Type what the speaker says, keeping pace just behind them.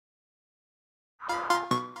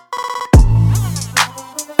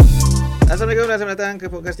Assalamualaikum dan selamat datang ke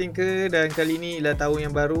Podcast Tinker. Dan kali ini ialah tahun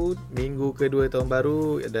yang baru, minggu kedua tahun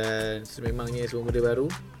baru. Dan sememangnya semua benda baru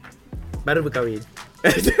berkahwin.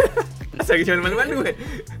 Asal macam malu-malu kan?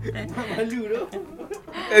 Malu tu.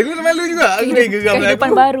 Aku malu juga. Aku dah geram. Kehidupan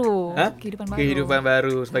baru. Ha? Kehidupan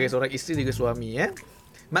baru sebagai seorang isteri juga suami ya.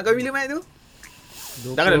 Mak kau bila mat tu?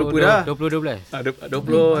 Dah kan dah lupa dah. 2012.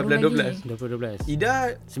 20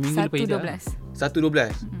 Ida Seminggu lepas Ida.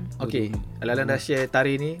 1.12. Okey. Alang dah share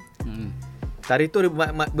tarikh ni. Tarikh tu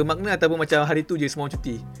bermakna ataupun macam hari tu je semua orang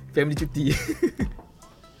cuti. Family cuti.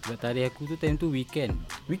 Sebab tarikh aku tu time tu weekend.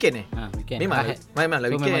 Weekend Weekend. Memanglah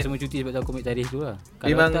so, weekend. memang semua cuti sebab tu aku ambil tarikh tu lah. Kalau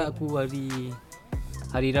Memang tak aku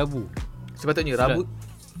hari Rabu. Sepatutnya Rabu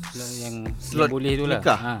yang slot boleh tu lah.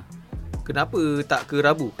 Nikah. Kenapa tak ke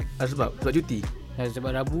Rabu? Sebab cuti. Sebab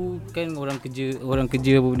Rabu kan orang kerja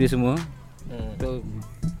apa benda semua. So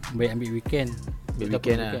baik ambil weekend. Ambil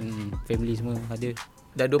weekend lah. Family semua ada.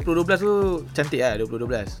 Dan 2012 tu cantik lah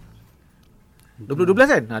 2012.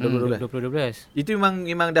 2012 kan? 2012. Itu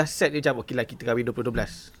memang dah set je macam okeylah kita kahwin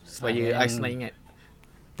 2012 supaya Ais nak ingat.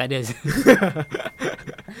 Tak ada.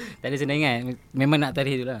 Tak ada senang ingat. Memang nak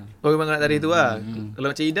tarikh tu lah. Oh memang nak tarikh tu lah. Kalau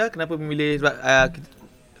macam Ida kenapa memilih sebab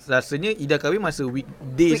rasanya Ida kahwin masa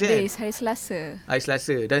weekdays kan? Weekdays, hari Selasa. Hari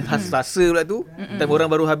Selasa. Dan hari Selasa pula tu time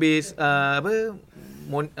orang baru habis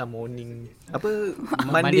morning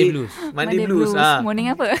Monday Blues. Monday Blues.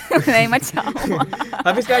 Morning apa? Lain macam.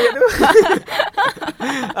 Habis ke ayat tu?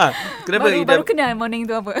 Kenapa Ida baru kenal morning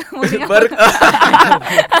tu apa? Morning apa? baru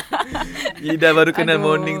Ida baru kenal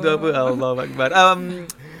morning tu apa? Allahu Akbar.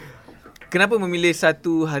 Kenapa memilih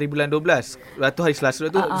satu hari bulan 12? Atau hari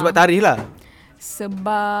Selasa tu sebab tarikh lah.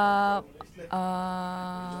 Sebab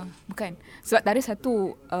bukan. Sebab tarikh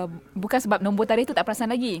satu bukan sebab nombor tarikh tu tak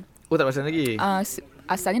perasan lagi. Oh tak perasan lagi.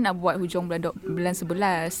 Asalnya nak buat hujung bulan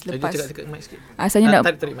 11 lepas. Cakap dekat mic sikit. Asalnya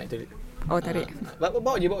nak tarik mic tarik. Oh tarik.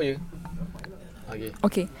 Bawa je.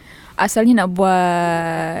 Okey. Asalnya nak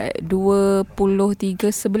buat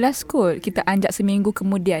 23.11 kot. Kita anjak seminggu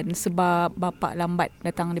kemudian sebab bapa lambat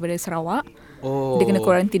datang daripada Sarawak. Dia kena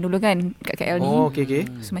kuarantin dulu kan kat KL ni.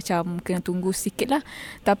 Okey. So, macam kena tunggu sikit lah.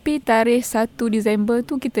 Tapi tarikh 1 Disember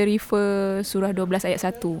tu kita refer surah 12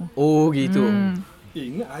 ayat 1. Oh gitu.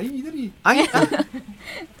 Ingat air tadi. Air?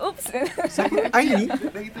 Oops. Air ni?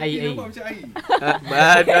 Air. Macam air.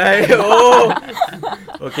 Air. Oh.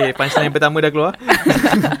 Okey, punchline yang pertama dah keluar.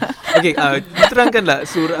 Okey, terangkanlah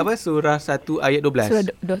surah 1 ayat 12.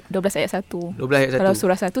 Surah 12 ayat 1. 12 ayat 1. Kalau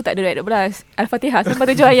surah 1 tak ada ayat 12. Al-Fatihah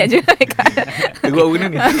sampai 7 ayat je. Gua guna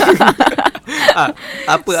ni.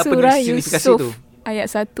 Apa surah signifikasi Yusuf, tu? Ayat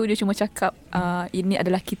 1 dia cuma cakap ini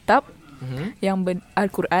adalah kitab yang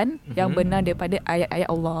Al-Quran yang benar daripada ayat-ayat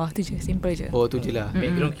Allah. Tu je, simple je. Oh tu je lah.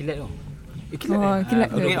 Background kilat tu.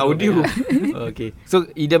 Kilat ke? Ini audio. Okey. So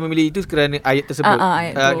Ida memilih itu kerana ayat tersebut.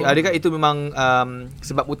 Ayat tu. Adakah itu memang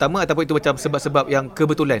sebab utama ataupun itu macam sebab-sebab yang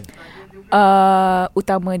kebetulan?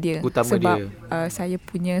 Utama dia. Utama sebab dia. Saya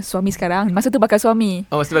punya suami sekarang masa tu bakal suami.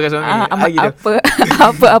 Oh sebagai suami.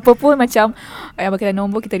 Apa pun macam bakal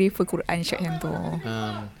nombor kita refer Quran syak yang tu.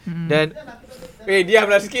 Dan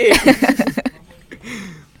diamlah sikit.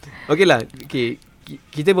 Okeylah. Okey.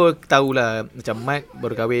 Kita baru tahulah macam Mat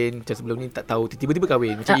baru kahwin, macam sebelum ni tak tahu tiba-tiba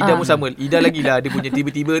kahwin. Macam Ida pun sama. Ida lagi lah dia punya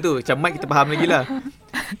tiba-tiba tu. Macam Mat kita faham lagi lah.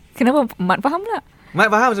 Kenapa Mat faham pula? Mat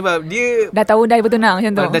faham sebab dia dah tahu dah bertunang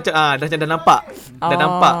macam tu. Dah nampak. Dah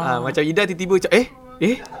nampak. Macam Ida tiba-tiba macam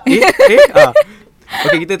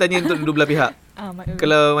Okey, kita tanya untuk dua belah pihak.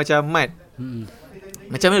 Kalau macam Mat,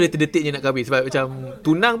 macam mana dia terdetiknya nak kahwin? Sebab macam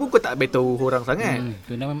tunang pun kau tak beritahu orang sangat.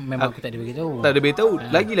 Tunang memang aku tak ada beritahu. Tak ada beritahu.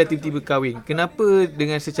 Lagilah tiba-tiba kahwin. Kenapa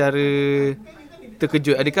dengan secara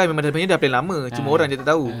terkejut? Adakah memang dah plan lama? Cuma orang je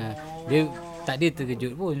tak tahu. Dia tak ada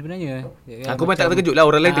terkejut pun sebenarnya. Aku pun tak terkejut lah.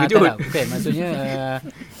 Orang lain terkejut. Bukan, maksudnya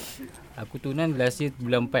aku tunang last year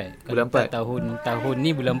bulan 4. Bulan 4. Tahun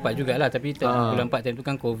ni bulan 4 jugalah. Tapi bulan 4 time tu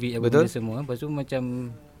kan COVID apa benda semua. Lepas tu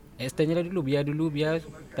macam extend je lah dulu. Biar.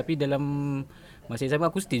 Tapi dalam masa yang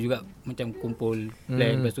sama aku still juga macam kumpul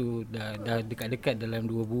plan. Lepas tu dah dekat-dekat dalam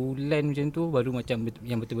 2 bulan macam tu baru macam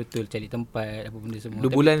yang betul-betul cari tempat apa benda semua.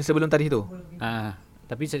 2 bulan sebelum tarikh tu?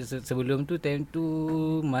 Tapi sebelum tu time tu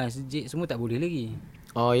masjid semua tak boleh lagi.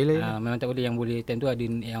 Oh yelah. Memang tak boleh. Yang boleh time tu ada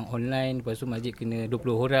yang online. Lepas tu masjid kena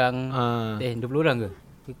 20 orang. 20 orang ke?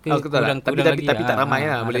 Kurang tapi tak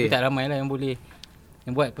ramai lah boleh. Tapi tak ramai lah yang boleh.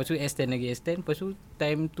 Yang buat. Lepas tu extend. Lepas tu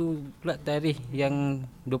time tu pula tarikh yang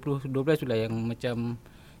 12 tu lah yang macam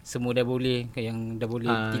semua dah boleh. Yang dah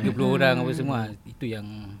boleh 30 orang apa semua. Itu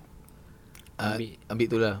yang ambil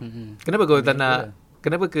tu lah. Kenapa kau tak nak?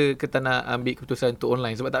 Kenapa ke tak nak ambil keputusan untuk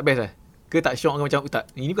online? Sebab tak best lah? Ke tak syok ke macam tak,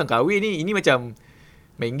 ini bukan kahwin ni, ini macam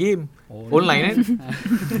main game online kan.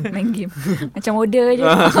 Main game. Macam order je.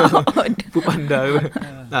 Pupanda ke.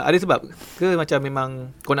 Ada sebab ke macam memang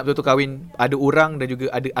kau nak betul-betul kahwin, ada orang dan juga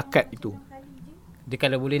ada akad itu? Dia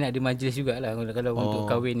kalau boleh nak ada majlis jugalah kalau untuk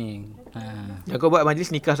kahwin ni. Yang kau buat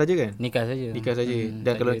majlis nikah saja kan? Nikah saja. Dan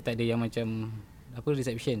tak kalau tak ada yang macam apa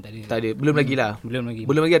reception tak ada. Tak ada. Belum lagi lah. Belum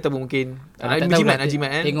lagi Ataupun mungkin jimat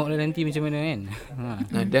kan. Tengoklah nanti macam mana kan.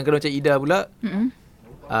 Dan kalau macam Ida pula,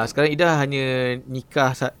 sekarang Ida hanya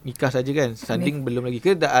nikah saja kan? Sanding belum lagi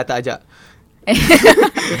ke tak ajak?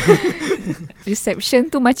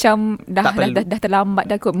 Reception tu macam dah terlambat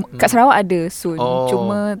dah kot. Kat Sarawak ada soon.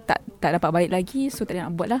 Cuma tak dapat balik lagi, so tak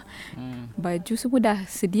ada nak buat lah. Baju semua dah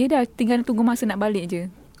sedia dah, tinggal tunggu masa nak balik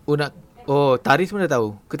je. Tarikh semua dah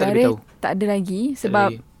tahu? Ke tak ada tahu? Tak ada lagi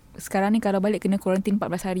sebab sekarang ni kalau balik kena kuarantin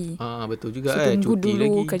 14 hari. Betul juga. So tunggu cuti dulu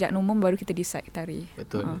lagi. kerjaan umum baru kita decide tarikh.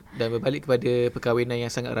 Betul. Dan berbalik kepada perkahwinan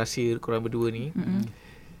yang sangat rahsia korang berdua ni.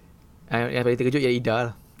 Yang paling terkejut ialah Ida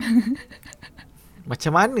lah.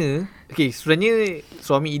 Macam mana? Sebenarnya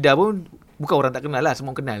suami Ida pun bukan orang tak kenal lah,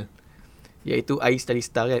 semua kenal. Iaitu Ais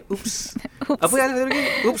Stylista kan. Oops. Apa yang ada lagi?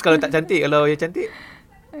 Oops kalau tak cantik, kalau yang cantik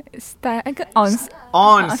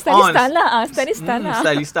Stylista lah.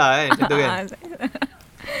 Stylista kan, macam tu kan.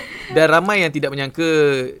 Dan ramai yang tidak menyangka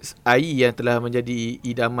Ai yang telah menjadi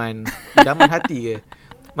idaman hati ke.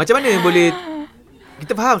 Macam mana boleh,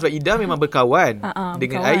 kita faham sebab Ida memang berkawan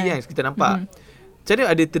dengan Ai yang kita nampak. Macam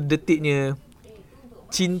mana ada terdetiknya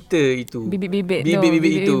cinta itu, bibit-bibit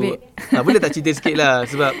itu. Boleh tak cerita sikit lah,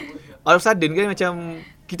 sebab all of a sudden kan macam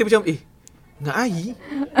kita macam dengan Ai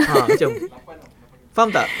macam faham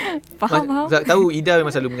tak? Faham. Tahu Ida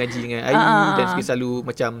memang selalu mengaji dengan Ai dan selalu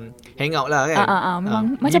macam hang out lah kan. Memang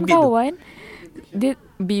macam kawan tu. Dia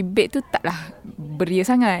bibit tu taklah beria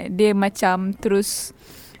sangat. Dia macam terus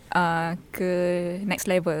ke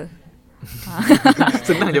next level.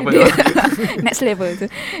 Senang je pada next level tu.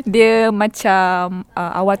 Dia macam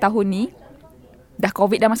awal tahun ni dah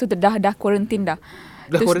COVID dah masuk tu, dah quarantine dah.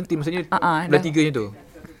 Dah quarantine maksudnya bulan 3 je tu.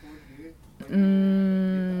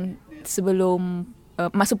 Sebelum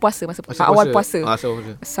masa puasa. Awal puasa.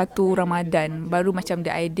 Satu Ramadan baru macam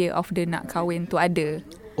the idea of the nak kahwin tu ada.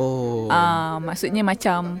 Maksudnya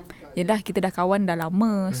macam yelah kita dah kawan dah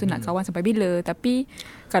lama, so nak kawan sampai bila. Tapi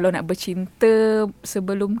kalau nak bercinta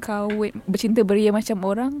sebelum kahwin, bercinta beria macam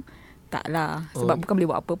orang, taklah. Sebab bukan boleh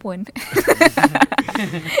buat apa pun.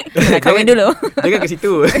 Nak kahwin dulu. Jangan ke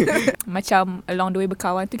situ. Macam along the way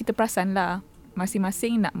berkawan tu kita perasan lah,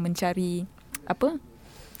 masing-masing nak mencari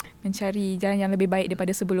jalan yang lebih baik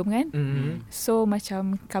daripada sebelum kan. So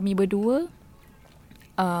macam kami berdua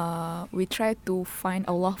we try to find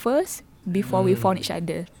Allah first before we found each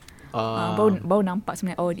other. Baru nampak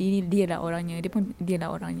sebenarnya ini dia lah orangnya. Dia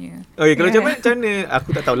lah orangnya. Kalau macam mana,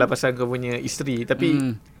 aku tak tahulah pasal kau punya isteri,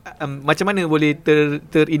 tapi macam mana boleh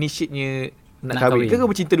terinitiate-nya nak kahwin? Ke kau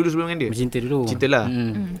bercinta dulu sebelum dengan dia? Bercinta dulu. Cintalah.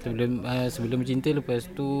 Sebelum bercinta, lepas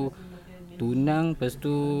tu tunang, lepas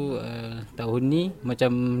tu tahun ni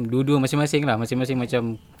macam dua-dua masing-masing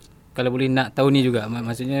macam kalau boleh nak tahun ni juga.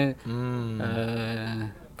 Maksudnya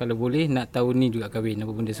kalau boleh nak tahun ni juga kahwin,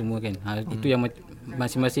 apa benda semua kan. Itu yang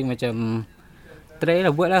masing-masing macam try lah,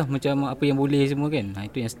 buat lah macam apa yang boleh semua kan.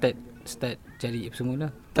 Itu yang start cari semua lah.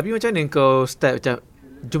 Tapi macam mana kau start macam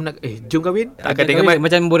jom kahwin? Akan tengok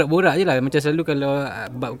macam borak-borak je lah. Macam selalu kalau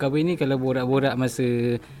bab kahwin ni, kalau borak-borak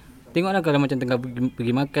masa tengoklah kalau macam tengah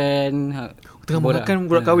pergi makan, tengah makan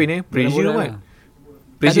borak kahwin pressure kan.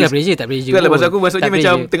 Pressure tak pressure. Itulah pasal aku maksudnya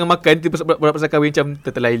macam tengah makan tu borak pasal kahwin macam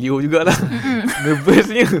tertelai liur jugalah.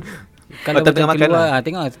 Nervousnya. Kalau tengah makan lah.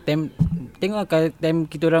 Tengok kalau time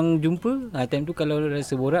kita orang jumpa, time tu kalau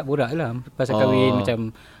rasa borak lah pasal kahwin, macam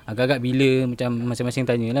agak-agak bila macam masing-masing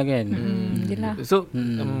tanyalah kan. Jelah. So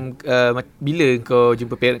bila kau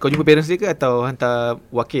jumpa parents dia ke atau hantar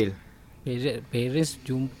wakil? Parents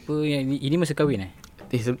jumpa yang ini masa kahwin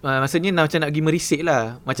maksudnya macam nak pergi merisik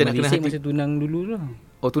lah, macam nak kena hati. Masa tunang dulu lah.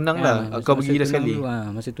 Tunang lah. Kau pergi dah sekali.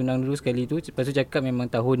 Masa tunang dulu sekali tu. Lepas tu cakap memang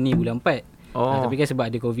tahun ni bulan 4. Tapi kan sebab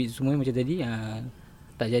ada COVID semua macam tadi,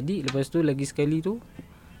 tak jadi. Lepas tu lagi sekali tu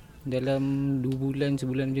dalam 2 bulan,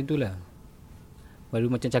 sebulan macam tu lah,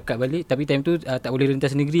 baru macam cakap balik. Tapi time tu tak boleh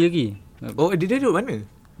rentas negeri lagi. Dia duduk mana?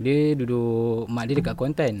 Dia duduk, mak dia dekat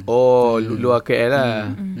Kuantan. Luar KL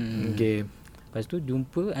lah. Okay. Lepas tu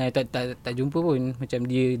jumpa, tak jumpa pun. Macam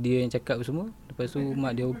dia yang cakap semua. Lepas tu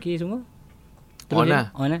mak dia okey semua. On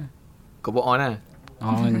lah. On lah. Kau buat on lah.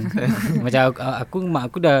 On. Macam mak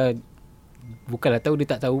aku dah bukanlah tahu, dia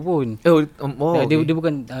tak tahu pun. Dia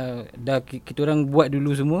bukan dah kita orang buat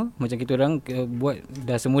dulu semua, macam kita orang buat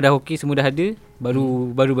dah semua dah okey, semua dah ada,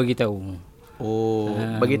 baru bagi tahu.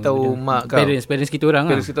 Bagi tahu mak kau. Parents kita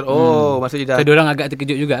orang lah. Maksudnya dah. So diorang agak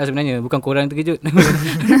terkejut juga sebenarnya, bukan korang terkejut.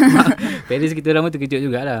 Parents kita orang pun terkejut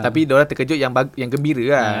jugalah. Tapi diorang terkejut yang gembira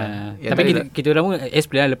lah. Tapi kita orang pun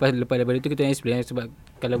explain lah, lepas daripada tu kita explain, sebab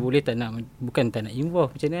kalau boleh tak nak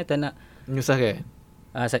involve macam ni, tak nak menyusahkan.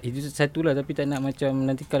 Itu satulah, tapi tak nak macam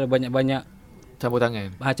nanti kalau banyak-banyak campur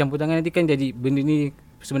tangan. Campur tangan nanti kan jadi benda ni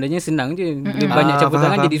sebenarnya senang je. Bila banyak campur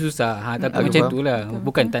tangan jadi susah. Tapi macam itulah.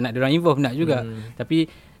 Bukan tak nak diorang involve, nak juga.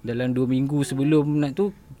 Tapi dalam 2 minggu sebelum nak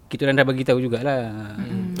tu, kita orang dah bagi tahu jugalah.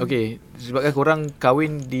 Okey, sebabkan korang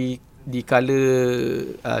kahwin di kala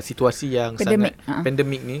situasi yang pandemic. Sangat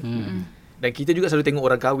pandemik ni. Dan kita juga selalu tengok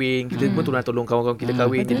orang kahwin. Kita pun tolong kawan-kawan kita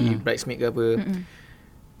kahwin, jadi bridesmaid ke apa.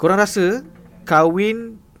 Korang rasa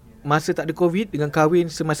kahwin masa tak ada COVID dengan kahwin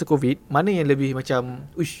semasa COVID, mana yang lebih macam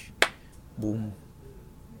boom,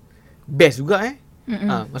 best juga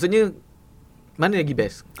maksudnya mana lagi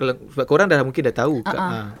best? Kalau sebab korang dah mungkin dah tahu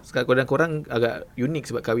sekarang korang agak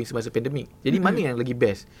unik sebab kahwin semasa pandemik. Jadi mana yang lagi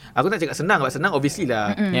best? Aku tak cakap senang, sebab senang obviously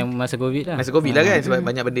lah. Yang masa COVID lah. Masa COVID lah kan, sebab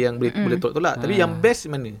banyak benda yang boleh tolak-tolak. Tapi yang best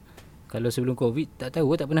mana? Kalau sebelum COVID tak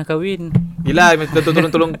tahu, tak pernah kahwin. Yelah,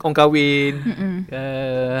 tolong orang kahwin.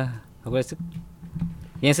 Aku rasa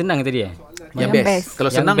yang senang tadi Yang best. Kalau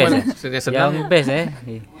yang senang best, mana? Senang. Yang best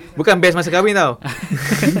Bukan best masa kahwin tau.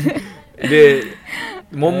 Dia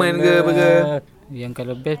moment ke apa ke? Yang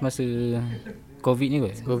kalau best masa COVID ni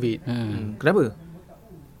kot. COVID. Kenapa?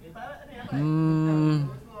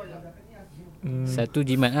 Satu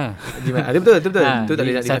jimat lah. Jimat. Ada betul. Tu tak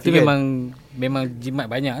boleh nak satu memang jimat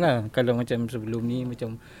banyak lah. Kalau macam sebelum ni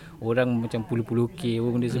macam orang macam puluh-puluh K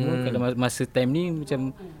benda semua. Kalau masa time ni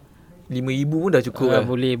macam 5,000 pun dah cukup lah.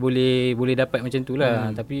 Boleh dapat macam tu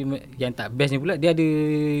lah. Tapi yang tak best ni pula, dia ada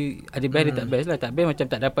best, dia tak best lah. Tak best macam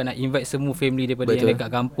tak dapat nak invite semua family daripada yang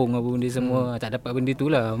dekat kampung apa benda semua. Tak dapat benda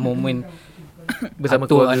tu lah. Moment bersama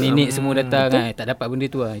keluarga, nenek semua datang kan. Tak dapat benda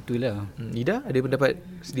tu lah. Itulah. Ida ada pendapat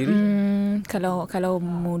sendiri? Kalau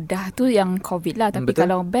mudah tu yang COVID lah. Tapi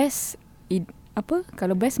kalau best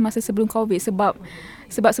kalau best masa sebelum COVID, sebab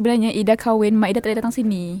sebenarnya Ida kahwin, mak Ida tak ada datang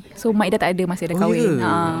sini. So mak Ida tak ada masa Ida kahwin.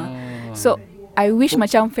 So I wish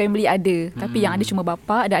macam family ada. Tapi yang ada cuma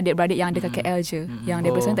bapa dan adik-beradik yang ada kat KL je. Yang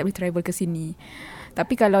daripada sana tak boleh travel ke sini.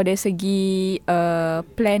 Tapi kalau dari segi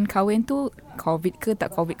plan kahwin tu, COVID ke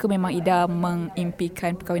tak COVID ke, memang Ida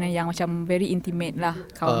mengimpikan perkahwinan yang macam very intimate lah.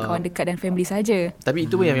 Kawan-kawan dekat dan family saja.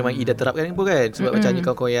 Tapi itu pun yang memang Ida terapkan pun kan. Sebab macam ni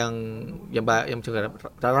kawan-kawan yang macam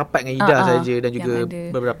rapat dengan Ida saja, dan juga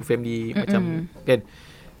beberapa family macam kan.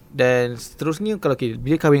 Dan seterusnya kalau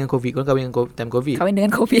bila kahwin dengan COVID, korang kahwin dengan time COVID. Kahwin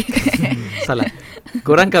dengan COVID. Salah.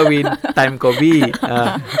 Korang kahwin time COVID.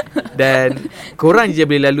 Dan korang je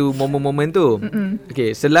boleh lalu momen-momen tu.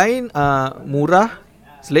 Okay, selain murah,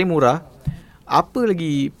 apa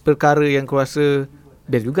lagi perkara yang kau rasa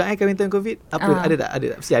best juga kahwin time COVID? Apa ada tak? Ada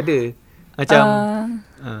tak? Mesti ada. Macam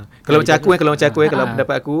kalau macam aku kalau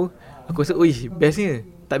pendapat aku rasa bestnya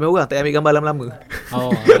tak ambil orang, tak ambil gambar lama-lama.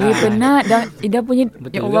 Penat dah Ida punya.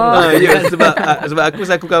 Betul, ya Allah. Sebab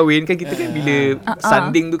aku kahwin kan, kita kan bila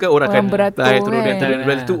sanding tu kan orang kan beratur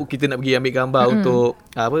kan. Tu kita nak pergi ambil gambar untuk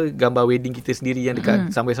gambar wedding kita sendiri yang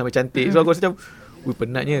dekat sampai-sampai cantik. So aku rasa macam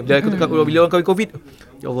penatnya. Bila orang kahwin COVID,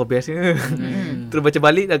 ya Allah bestnya. Terus baca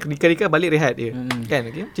balik, nikah balik rehat dia. Kan?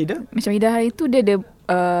 Okay, macam Ida hari tu dia ada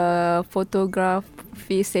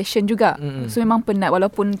photography session juga. So memang penat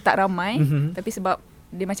walaupun tak ramai. Tapi sebab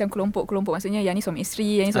dia macam kelompok-kelompok, maksudnya yang ni suami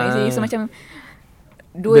isteri, yang ni suami isteri. So macam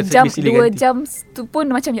 2 jam tu pun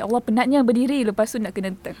macam ya Allah penatnya berdiri. Lepas tu nak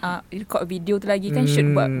kena record video tu lagi kan,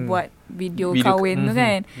 shoot buat video kahwin tu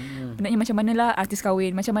kan. Penatnya macam manalah artis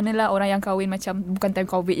kahwin, macam manalah orang yang kahwin macam bukan time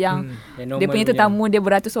COVID yang dia punya tetamu dia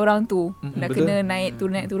beratus orang tu. Nak kena naik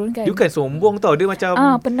turun kan. Dia bukan sombong tau, dia macam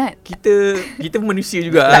penat. Kita pun manusia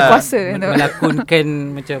juga. Tak kuasa melakonkan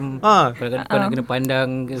macam kau nak kena pandang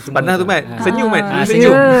pandang tu Mat. Senyum Mat.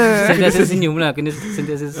 Senyum. Sentiasa senyum lah, kena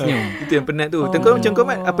sentiasa senyum. Itu yang penat tu. Tengok macam kau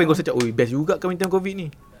Mat, apa yang kau rasa best juga kahwin time COVID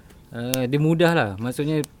ni? Dia mudah lah.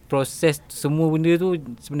 Maksudnya proses semua benda tu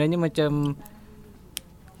sebenarnya macam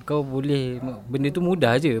kau boleh, benda tu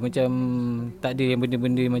mudah je. Macam tak ada yang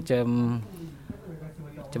benda-benda macam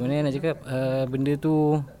mana nak cakap, benda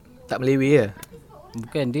tu tak meleweh lah.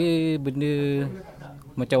 Bukan, dia benda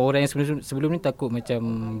macam orang yang sebelum ni takut macam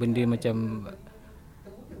benda macam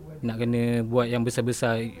nak kena buat yang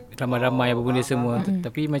besar-besar, ramai-ramai apa benda semua.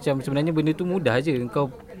 Tapi macam sebenarnya benda tu mudah je. Kau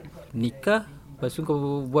nikah, lepas tu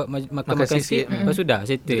kau buat makan-makan sikit, lepas tu dah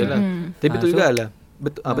settle lah. Tapi betul juga lah,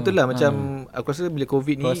 betul lah macam aku rasa bila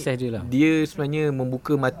COVID ni proses dia lah. Dia sebenarnya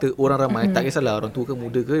membuka mata orang ramai. Tak kisahlah orang tua ke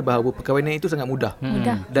muda ke, bahawa perkahwinan itu sangat mudah.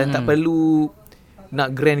 Dan tak perlu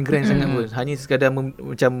nak grand sangat pun. Hanya sekadar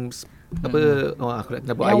macam aku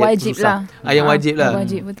nak buat ayat wajib susah. Yang wajib lah.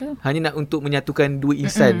 Wajib, betul. Hanya nak untuk menyatukan dua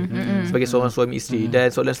insan sebagai seorang suami isteri. Dan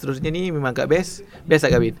soalan seterusnya ni memang kat best tak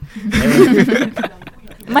kahwin?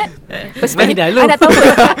 Mat, perspektif Ida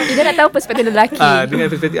nak tahu perspektif lelaki. Dengan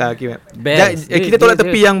perspektif okey Mat. Best. Kita tolak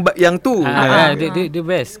tepi yang tu. Dia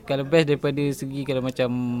best. Kalau best daripada segi kalau macam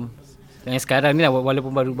yang sekarang ni lah,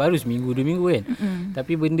 walaupun baru seminggu 2 minggu kan.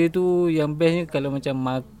 Tapi benda tu yang bestnya kalau macam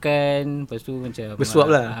makan, lepas tu macam bersuap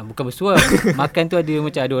lah. Bukan bersuap. Makan tu ada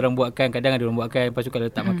macam ada orang buatkan, kadang ada orang buatkan. Lepas tu kalau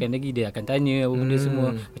tak makan lagi dia akan tanya apa benda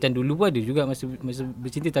semua. Macam dulu pun ada juga masa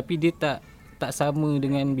bercinta, tapi dia tak sama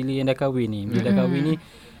dengan bila yang dah kahwin ni. Bila dah kahwin ni,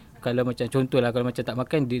 kalau macam contohlah kalau macam tak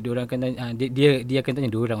makan dia orang akan tanya, dia akan tanya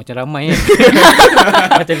dia orang macam ramai kan.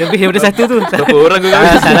 Macam lebih daripada satu tu. Berapa orang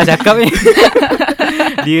kau salah cakap ni.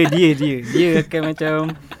 Dia akan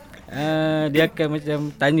macam dia akan macam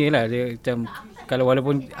tanyalah, dia macam kalau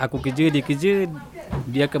walaupun aku kerja, dia kerja,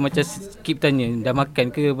 dia akan macam skip tanya dah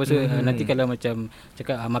makan ke, lepas tu nanti kalau macam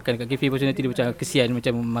cakap makan dekat kafe, lepas tu nanti dia macam kesian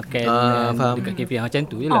macam makan dekat kafe macam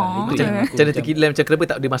tu je lah. Itu macam yang terkilan macam kenapa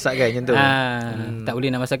tak dia masakkan macam tu. Tak boleh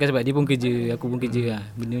nak masakkan sebab dia pun kerja, aku pun kerja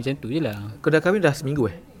benda macam tu je lah. Kau dah kahwin dah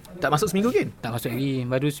seminggu tak masuk seminggu kan? Tak masuk lagi,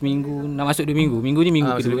 baru seminggu, nak masuk 2 minggu. Minggu ni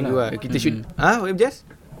minggu kedua lah. Kita shoot Jess?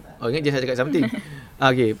 Ingat Jess nak cakap something.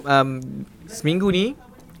 Okay, seminggu ni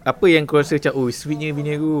apa yang kau rasa macam sweetnya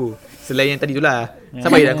bini aku selain yang tadi tu lah?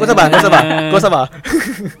 Sabar Ida, kau sabar.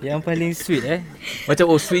 Yang paling sweet macam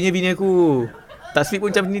sweetnya bini aku. Tak sweet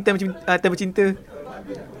pun macam ni time bercinta.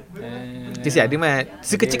 Mesti ada Mat.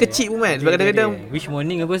 Sekecil-kecil pun Mat. Sebab kadang-kadang wish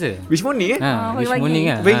morning aku rasa. Wish morning wish morning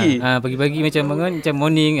pagi-pagi macam bangun macam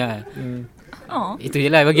morning itu je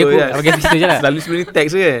lah bagi aku. Bagi aku situ je lah. Selalu sebelum ni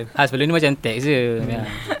teks kan? Sebelum ni macam teks je.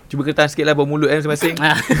 Cuba kita tahan sikit lah bau mulut masing-masing.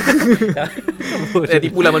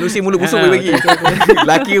 Tipu lah manusia mulut busuk boleh bagi.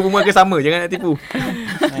 Lelaki ke perempuan ke sama. Jangan nak tipu.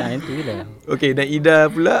 Itu je lah. Okay, dan Ida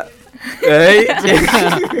pula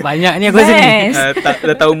banyak ni aku rasa ni.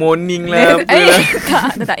 Dah tahu morning lah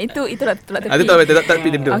apa Tak, itu dah tolak tepi. Tak tepi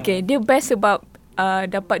dia. Okay, dia best sebab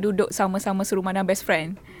dapat duduk sama-sama serumah dengan best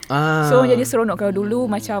friend. So jadi seronok. Kalau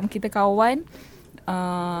dulu macam kita kawan,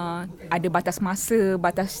 ada batas masa,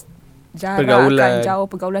 batas jarak, pergaulan. Kan jauh,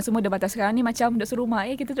 pergaulan semua ada batas. Sekarang ni macam duduk serumah.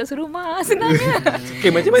 Kita duduk serumah, senangnya.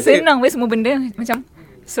 Okay, macam-macam senang semua benda. Macam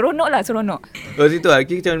seronok. Situ lah.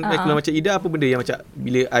 Kalau macam Ida, apa benda yang macam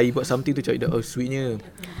bila I buat something tu macam Ida, sweetnya.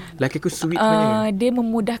 Laki aku sweet sebenarnya. Dia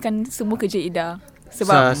memudahkan semua kerja Ida.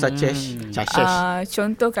 Sebab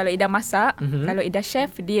contoh kalau Ida masak, kalau Ida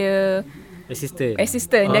chef, dia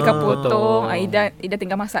assistant, dia akan potong. Ida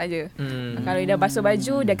tinggal masak je. Kalau Ida basuh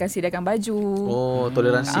baju, dia akan sediakan baju.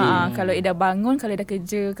 Toleransi. Kalau Ida bangun, kalau Ida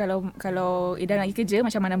kerja, kalau Ida nak pergi kerja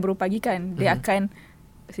macam mana baru pagi kan, dia akan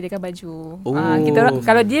sediakan baju. Kita orang,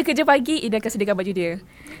 kalau dia kerja pagi, Ida akan sediakan baju dia.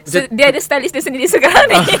 So, dia ada stylist dia sendiri sekarang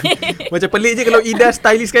ni. Macam pelik je kalau Ida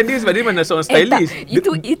stylistkan dia, sebab dia mana seorang stylist.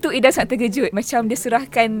 Itu Ida sangat terkejut. Macam dia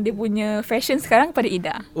serahkan dia punya fashion sekarang pada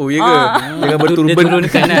Ida. Ya ke? Jangan berturban.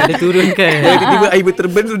 Dia turunkan. Tiba-tiba air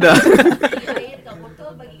berturban sudah.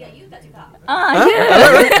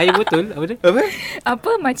 Ya. Air botol apa dia?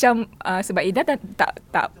 Apa macam sebab Ida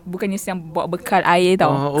tak bukannya yang bawa bekal air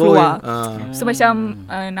tau keluar. So macam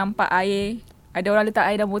nampak air, ada orang letak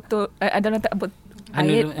air dalam botol, ada orang letak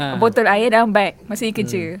botol air dalam beg masa dia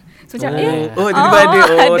kerja. So macam tiba-tiba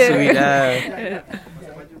ada. Sweet lah.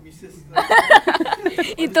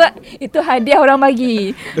 Itu hadiah orang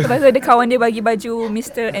bagi. Lepas tu ada kawan dia bagi baju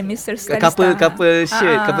Mr. and Mr. Stylist. Couple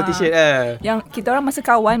shirt, couple t-shirt lah. Yang kita orang masa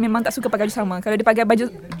kawan memang tak suka pakai baju sama. Kalau dia pakai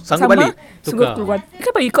baju sanggup sama, balik tukar.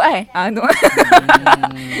 Kenapa ikut tu.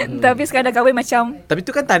 Tapi sekarang dah kahwin macam. Tapi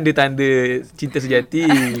tu kan tanda-tanda cinta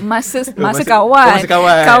sejati. Masa kawan.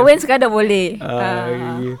 Kahwin sekarang dah boleh.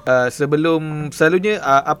 Sebelum selalunya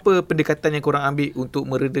apa pendekatan yang korang ambil untuk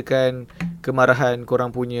meredakan kemarahan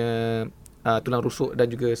korang punya tulang rusuk dan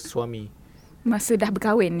juga suami masa dah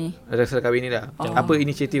berkahwin ni? Dah kahwin ni dah. Apa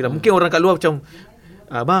inisiatif dah? Mungkin orang kat luar macam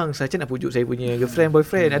bang, saya nak pujuk saya punya girlfriend,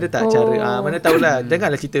 boyfriend. Ada tak cara? Mana tahulah.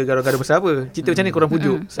 Janganlah cerita garau-garau pasal apa. Cerita macam ni korang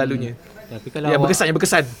pujuk selalunya. Tapi kalau yang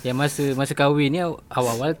berkesan. Yang masa kahwin ni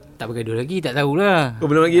awal-awal tak bergaduh lagi, tak tahulah.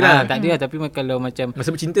 Belum lagi lah. Tak ada lah. Tapi kalau macam masa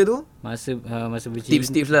bercinta tu? Masa bercinta.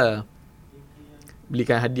 Tips-tips lah.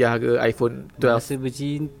 Belikan hadiah ke iPhone 12. Masa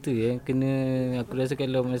bercinta kena, aku rasa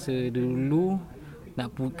kalau masa dulu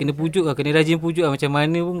nak kena pujuk lah, kena rajin pujuk lah. Macam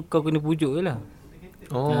mana pun kau kena pujuk je lah.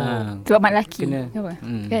 Sebab mak lelaki kena, apa?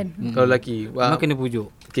 Kan? Kalau lelaki memang kena pujuk.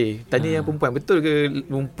 Okay, tanya yang perempuan. Betul ke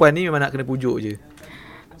perempuan ni memang nak kena pujuk je?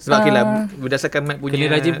 Sebab okay lah, berdasarkan Mat punya,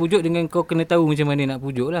 kena rajin pujuk dengan kau kena tahu macam mana nak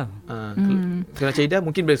pujuk lah. Kalau macam Ida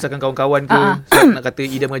mungkin berdasarkan kawan-kawan ke, sebab nak kata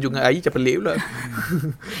Ida merajuk dengan air macam pelik pula.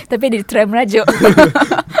 Tapi dia try merajuk.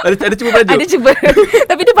 ada cuba merajuk? Ada cuba.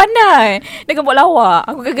 Tapi dia pandai. Dia kan buat lawak.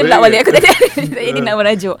 Aku kan gelak balik. Aku tak jadi nak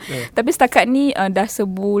merajuk. Tapi setakat ni dah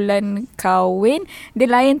sebulan kahwin, dia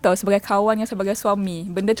lain tau sebagai kawan yang sebagai suami.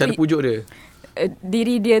 Benda cara tu pujuk dia?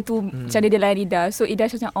 Diri dia tu cara dia layan Ida. So Ida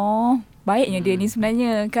macam baiknya dia ni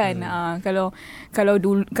sebenarnya kan. Kalau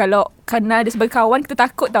dulu, kalau kenal dia sebagai kawan, kita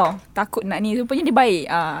takut tau. Takut nak ni, rupanya dia baik.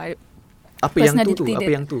 Apa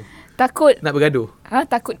yang tu? Takut nak bergaduh.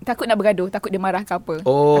 Takut nak bergaduh, takut dia marah ke apa.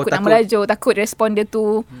 Takut nak merajuk, takut respon dia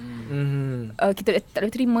tu kita tak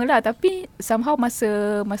boleh terima lah. Tapi somehow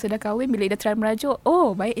masa dah kahwin, bila Ida try merajuk,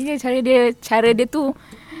 baiknya cara dia tu,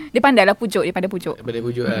 dia pandai lah pujuk. Dia pandai pujuk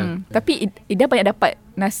lah. Tapi Ida banyak dapat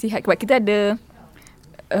nasihat. Sebab kita ada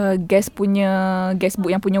guestbook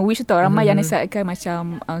yang punya wish tau. Ramai yang nasihatkan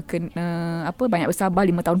macam banyak bersabar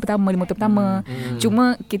 5 tahun pertama.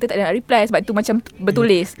 Cuma kita tak ada nak reply sebab tu macam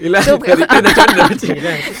bertulis.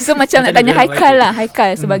 So macam nak tanya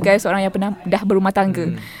Haikal sebagai seorang yang dah berumah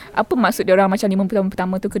tangga. Apa maksud dia orang macam 5 tahun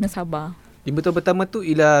pertama tu kena sabar? 5 tahun pertama tu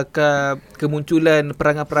ialah kemunculan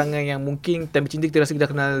perangai-perangai yang mungkin time bercinta kita rasa dah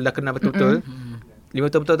kenal betul-betul. 5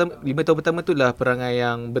 tahun pertama tu lah perangai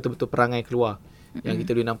yang betul-betul perangai keluar. Yang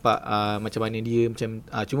kita boleh nampak macam mana dia macam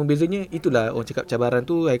cuma bezanya itulah orang cakap cabaran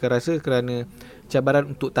tu Haikal rasa kerana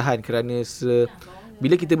cabaran untuk tahan, kerana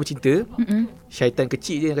bila kita bercinta, syaitan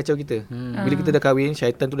kecil je yang kacau kita. Bila kita dah kahwin,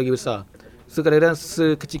 syaitan tu lagi besar. So kadang-kadang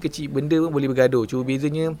sekecil-kecil benda pun boleh bergaduh. Cuma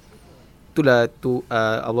bezanya itulah tu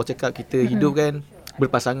Allah cakap kita hidup kan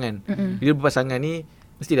berpasangan. Bila berpasangan ni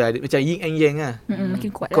mestilah ada macam yin and yang lah.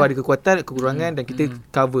 Makin kuat kau lah. ada kekuatan, kekurangan dan kita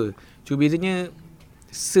cover. Cuma bezanya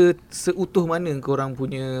seutuh mana korang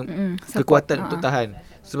punya kekuatan untuk tahan.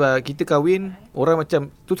 Sebab kita kahwin, orang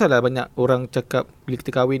macam tu salah banyak orang cakap bila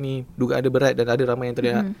kita kahwin ni dugaan ada berat dan ada ramai yang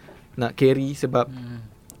tak nak carry sebab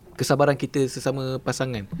kesabaran kita sesama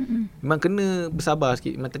pasangan. Memang kena bersabar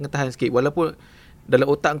sikit, memang kena tahan sikit. Walaupun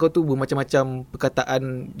dalam otak kau tu bermacam-macam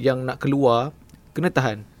perkataan yang nak keluar, kena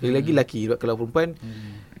tahan. Lagi-lagi lelaki. Sebab kalau perempuan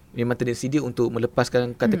memang tendensi dia untuk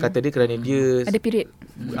melepaskan kata-kata dia kerana dia ada period.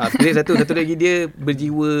 Period satu lagi dia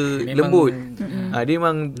berjiwa lembut. Dia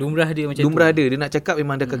memang lumrah dia macam lumrah dia nak cakap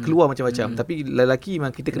memang dia akan keluar macam-macam. Tapi lelaki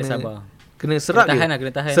memang kita kena sabar. Kena serap kena dia.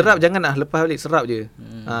 Kena tahan serap jangan nak lepas balik, serap je.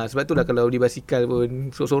 Sebab itulah kalau di basikal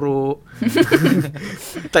pun sorok-sorok.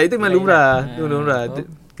 Tak, itu memang lumrah. Lumrah.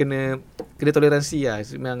 Kena toleransi lah.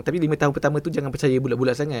 Memang, tapi 5 tahun pertama tu jangan percaya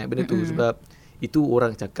bulat-bulat sangat benda tu sebab itu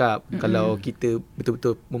orang cakap. Kalau kita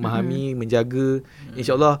betul-betul memahami, menjaga,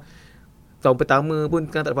 insya-Allah tahun pertama pun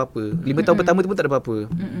kan tak ada apa-apa. 5 tahun pertama tu pun tak ada apa-apa.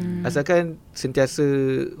 Asalkan sentiasa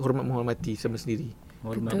menghormati sama sendiri.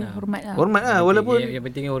 Hormat lah. Hormat lah walaupun yang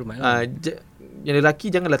pentingnya hormat lah. Yang lelaki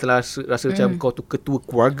janganlah rasa macam kau tu ketua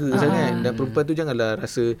keluarga sangat, dan perempuan tu janganlah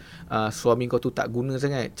rasa suami kau tu tak guna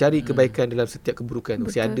sangat. Cari kebaikan dalam setiap keburukan tu,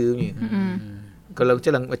 mesti ada punya. Kalau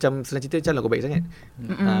macam senang cerita, macam kau baik sangat.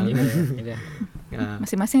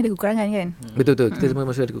 Masing-masing ada kekurangan kan. Betul. Kita semua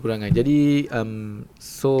masih ada kekurangan. Jadi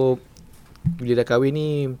so bila dah kahwin ni,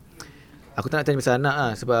 aku tak nak tanya pasal anak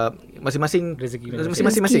lah, sebab masing-masing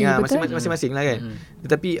masing-masing lah kan.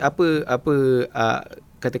 Tetapi apa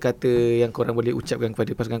kata-kata yang korang boleh ucapkan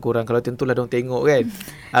kepada pasangan korang, kalau tentulah diorang tengok kan.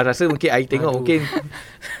 Rasa mungkin I tengok mungkin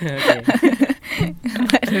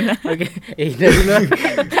Okay. Dah dulu lah.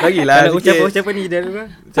 Lagilah ucapan ni dah dulu lah.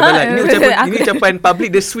 Ini ucapan public,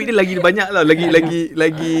 the sweet dia lagi banyak lah.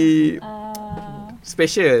 Lagi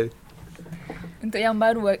special. Untuk yang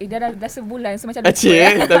baru, dah sebulan, so macam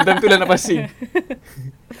tentu lah nak passing.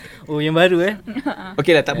 Oh, yang baru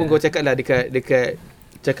Okey lah, tak pun kau cakap lah dekat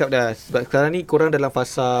cakap dah. Sebab sekarang ni korang dalam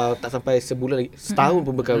fasa tak sampai sebulan lagi, setahun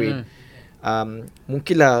pun berkahwin.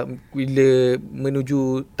 Mungkinlah bila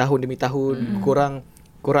menuju tahun demi tahun, korang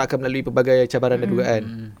akan melalui pelbagai cabaran dan dugaan.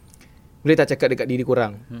 Boleh tak cakap dekat diri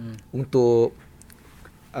korang untuk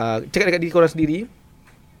cakap dekat diri korang sendiri,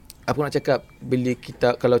 apa nak cakap bila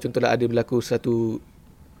kita, kalau contohlah ada berlaku satu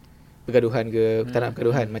pergaduhan ke, tak nak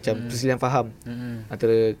pergaduhan, macam perselisihan faham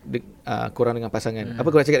antara korang dengan pasangan.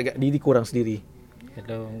 Apa korang cakap dekat diri korang sendiri?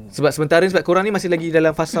 Sebab korang ni masih lagi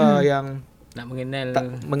dalam fasa yang nak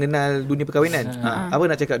mengenal dunia perkahwinan. Apa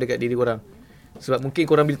nak cakap dekat diri korang? Sebab mungkin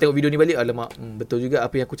korang bila tengok video ni balik, alamak, betul juga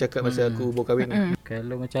apa yang aku cakap masa aku baru kahwin ni.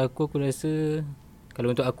 Kalau macam aku rasa,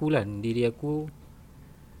 kalau untuk aku lah, diri aku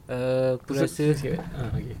rasa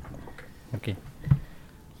okay.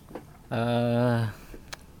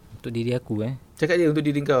 untuk diri aku Cakap je untuk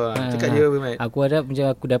diri kau Cakap je Mat. Aku harap macam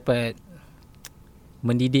aku dapat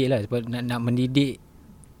mendidik lah, sebab nak mendidik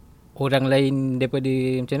orang lain daripada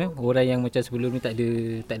macam mana, orang yang macam sebelum ni tak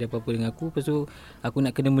ada apa-apa dengan aku. Lepas tu aku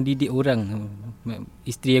nak kena mendidik orang,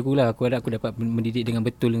 isteri aku lah. Aku harap aku dapat mendidik dengan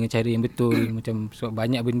betul, dengan cara yang betul. Macam sebab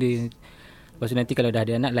banyak benda. Lepas tu nanti kalau dah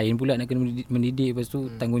ada anak lain pula nak kena mendidik. Lepas tu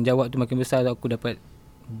tanggungjawab tu makin besar. Aku dapat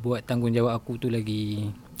buat tanggungjawab aku tu lagi,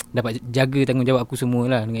 dapat jaga tanggungjawab aku semua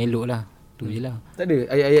lah dengan elok lah. Tu je lah. Tak ada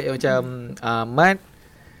ayat-ayat yang macam Mat,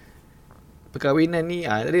 perkahwinan ni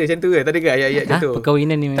tak ada macam tu ke? Tak ada ke ayat-ayat macam tu?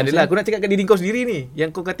 Perkahwinan ni tak adalah. Aku nak cakap kat diri kau sendiri ni, yang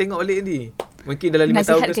kau akan tengok balik ni. Mungkin dalam 5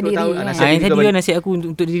 tahun ke 10 tahun nasihat tadi lah nasihat aku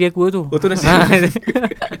untuk diri aku tu. Oh tu nasihat.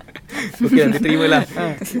 Okey lah, terimalah.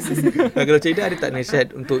 Kalau Cik Ida ada tak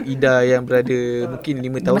nasihat untuk Ida yang berada mungkin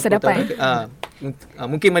 5 tahun masa depan?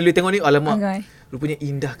 Mungkin Malu tengok ni, alamak, rupanya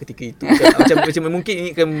indah ketika itu. Macam mungkin ini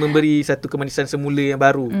akan memberi satu kemanisan semula yang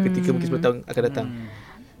baru ketika mungkin 10 tahun akan datang.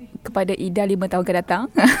 Kepada Ida 5 tahun akan datang.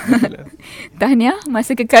 Tahniah,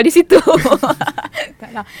 masa kekal di situ.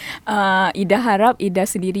 Taklah. Ida harap Ida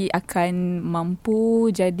sendiri akan mampu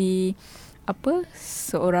jadi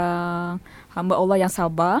seorang hamba Allah yang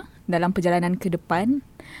sabar dalam perjalanan ke depan.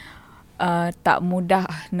 Tak mudah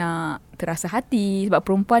nak terasa hati, sebab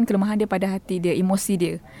perempuan kelemahan dia pada hati dia, emosi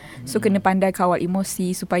dia. So kena pandai kawal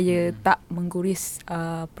emosi supaya tak mengguris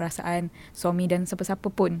perasaan suami dan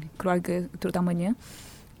siapa-siapa pun, keluarga terutamanya.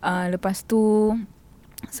 Lepas tu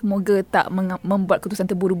semoga tak membuat keputusan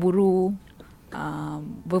terburu-buru,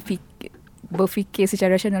 berfikir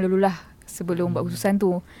secara rasional dululah sebelum buat keputusan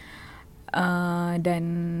tu. Dan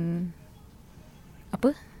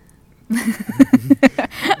apa?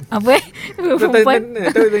 Apa perempuan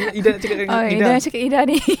tahu Ida nak cakap dengan Ida. Ida nak cakap Ida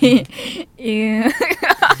ni.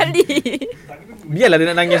 Ali. Biarlah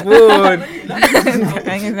dia nak nangis pun.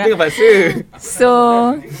 Dia paksa.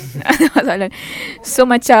 So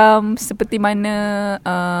macam seperti mana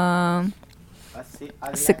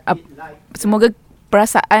semoga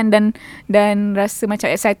perasaan dan rasa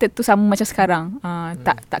macam excited tu sama macam sekarang.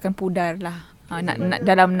 Takkan pudar lah. Nak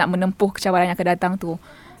dalam nak menempuh cabaran yang akan datang tu.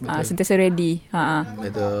 Sentiasa ready.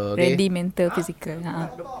 Betul. Okay. Ready mental, physical.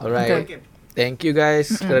 Alright. Betul. Thank you guys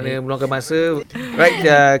kerana meluangkan masa. Right,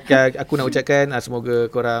 aku nak ucapkan semoga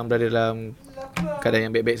korang berada dalam keadaan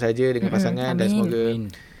yang baik-baik saja dengan pasangan. Dan semoga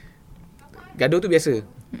gaduh tu biasa.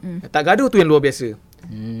 Tak gaduh tu yang luar biasa.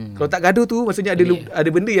 Kalau tak gaduh tu maksudnya ada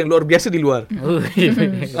benda yang luar biasa di luar.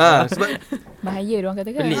 Sebab bahaya dia orang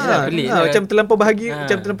katakan. Pelik lah. Macam terlampau bahagia,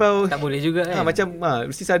 macam terlampau tak boleh juga macam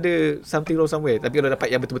mesti ada something wrong somewhere. Tapi kalau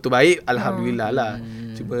dapat yang betul-betul baik, alhamdulillah lah.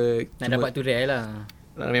 Cuma dapat tu rare lah.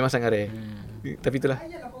 Memang sangat rare. Tapi itulah.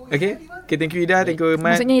 Okay, thank you Ida, thank you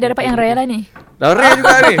Mat. Maksudnya Ida dapat yang rare lah ni. Rare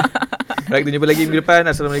juga ni. Baik, kita jumpa lagi minggu depan.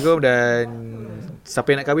 Assalamualaikum. Dan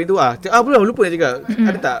siapa yang nak kahwin tu belum lupa nak cakap.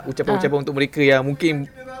 Ada tak ucapan-ucapan untuk mereka yang mungkin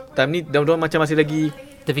time ni dalam macam masih lagi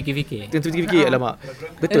terfikir. Alamak.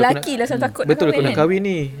 Betul. Lelaki lah saya takut. Betul aku nak kahwin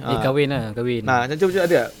ni. Kahwin. Macam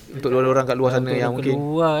ada untuk orang kat luar sana yang mungkin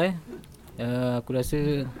keluar aku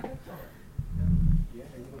rasa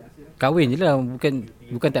kahwin je lah.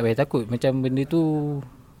 Bukan tak payah takut. Macam benda tu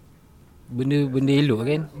benda elok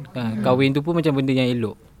kan. Kahwin tu pun macam benda yang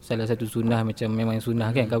elok. Salah satu sunnah, macam memang sunnah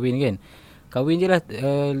kan kahwin kan. Kahwin je lah.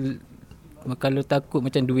 Kalau takut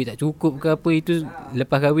macam duit tak cukup ke apa, itu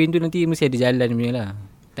lepas kahwin tu nanti mesti ada jalan punya lah.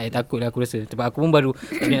 Tak payah takut lah aku rasa. Sebab aku pun baru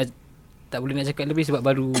tak boleh nak cakap lebih sebab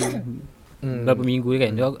baru berapa minggu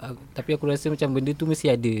kan. Tapi aku rasa macam benda tu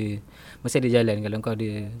mesti ada jalan. Kalau kau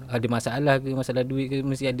ada masalah ke, masalah duit ke,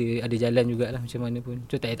 mesti ada jalan jugalah macam mana pun.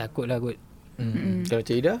 So tak payah takut lah kot. Kalau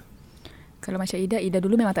Cik Ida? Kalau macam Ida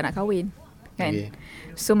dulu memang tak nak kahwin kan.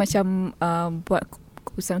 So macam buat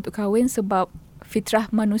keputusan untuk kahwin sebab fitrah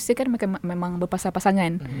manusia kan memang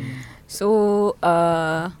berpasang-pasangan. So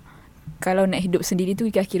kalau nak hidup sendiri tu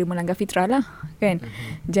kira melanggar fitrah lah kan.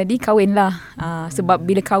 Jadi kahwinlah. Sebab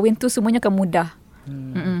bila kahwin tu semuanya akan mudah.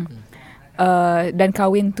 Dan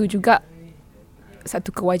kahwin tu juga satu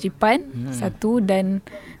kewajipan. Satu, dan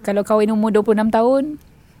kalau kahwin umur 26 tahun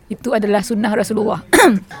itu adalah sunnah Rasulullah.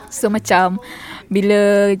 So macam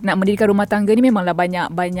bila nak mendirikan rumah tangga ni memanglah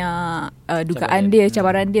banyak dugaan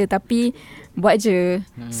cabaran dia, tapi buat je.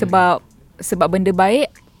 Sebab benda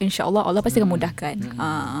baik, InsyaAllah Allah pasti akan mudahkan.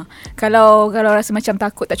 Kalau rasa macam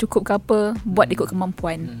takut tak cukup ke apa, buat ikut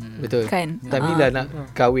kemampuan. Betul Kan? Time ni lah nak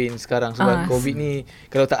kahwin sekarang. Sebab COVID ni,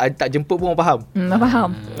 kalau tak jemput pun orang faham. Faham.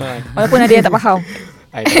 Walaupun ada yang tak faham.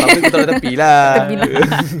 Tak apa, kita taruh tepi lah.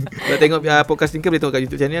 Kalau tengok podcast Tinker boleh tengok kat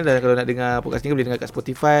YouTube channel. Dan kalau nak dengar podcast Tinker boleh dengar kat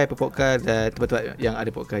Spotify, Apple Podcast dan tempat-tempat yang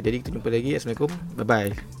ada podcast. Jadi kita jumpa lagi. Assalamualaikum.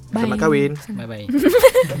 Bye-bye. Selamat kahwin.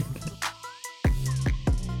 Bye-bye.